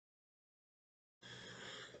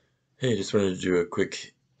Hey, just wanted to do a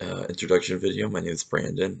quick introduction video. My name is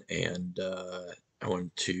Brandon, and I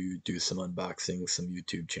wanted to do some unboxing, some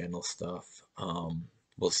YouTube channel stuff.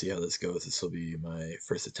 We'll see how this goes. This will be my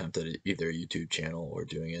first attempt at either a YouTube channel or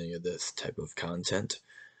doing any of this type of content.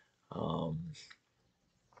 Um,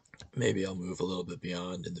 Maybe I'll move a little bit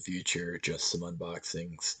beyond in the future, just some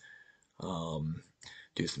unboxings. Um,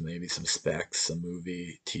 do maybe some specs, some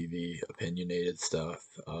movie, TV, opinionated stuff,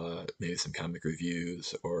 maybe some comic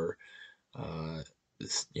reviews or uh,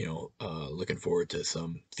 looking forward to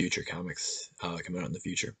some future comics coming out in the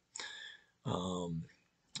future. Um,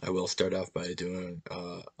 I will start off by doing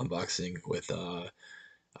unboxing with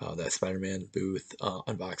that Spider-Man booth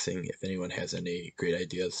unboxing. If anyone has any great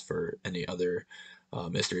ideas for any other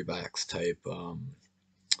mystery box type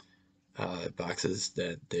boxes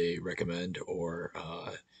that they recommend or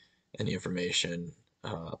any information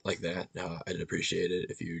like that, I'd appreciate it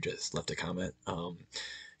if you just left a comment.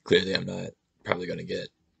 Clearly, I'm not probably going to get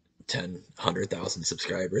 10, 100,000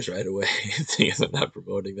 subscribers right away, seeing as I'm not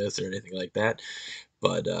promoting this or anything like that.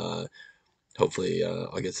 But hopefully,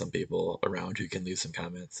 I'll get some people around who can leave some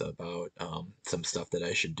comments about some stuff that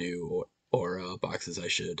I should do or boxes I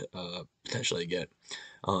should potentially get.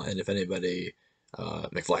 And if anybody,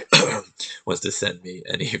 McFly, wants to send me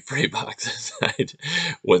any free boxes, I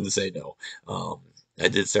wouldn't say no. I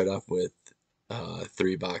did start off with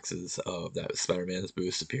 3 boxes of that Spider-Man's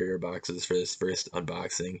Boost Superior boxes for this first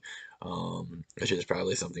unboxing, which is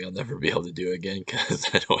probably something I'll never be able to do again because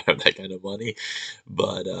I don't have that kind of money.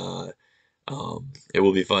 But it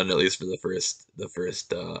will be fun at least for the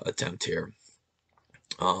first attempt here.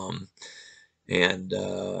 Um, and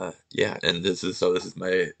yeah, and this is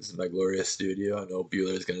my glorious studio. I know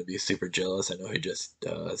Bueller is going to be super jealous. I know he just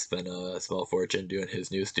spent a small fortune doing his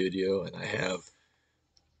new studio, and I have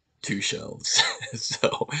 2 shelves.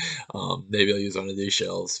 So maybe I'll use one of these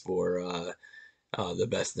shelves for the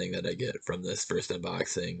best thing that I get from this first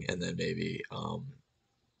unboxing, and then maybe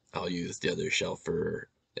I'll use the other shelf for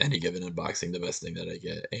any given unboxing, the best thing that I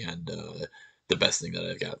get, and the best thing that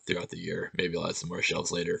I've got throughout the year. Maybe I'll add some more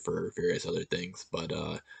shelves later for various other things. But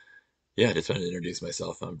yeah, I just wanted to introduce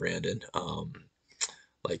myself. I'm Brandon.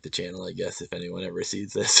 Like the channel, I guess, if anyone ever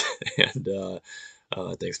sees this. And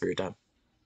thanks for your time.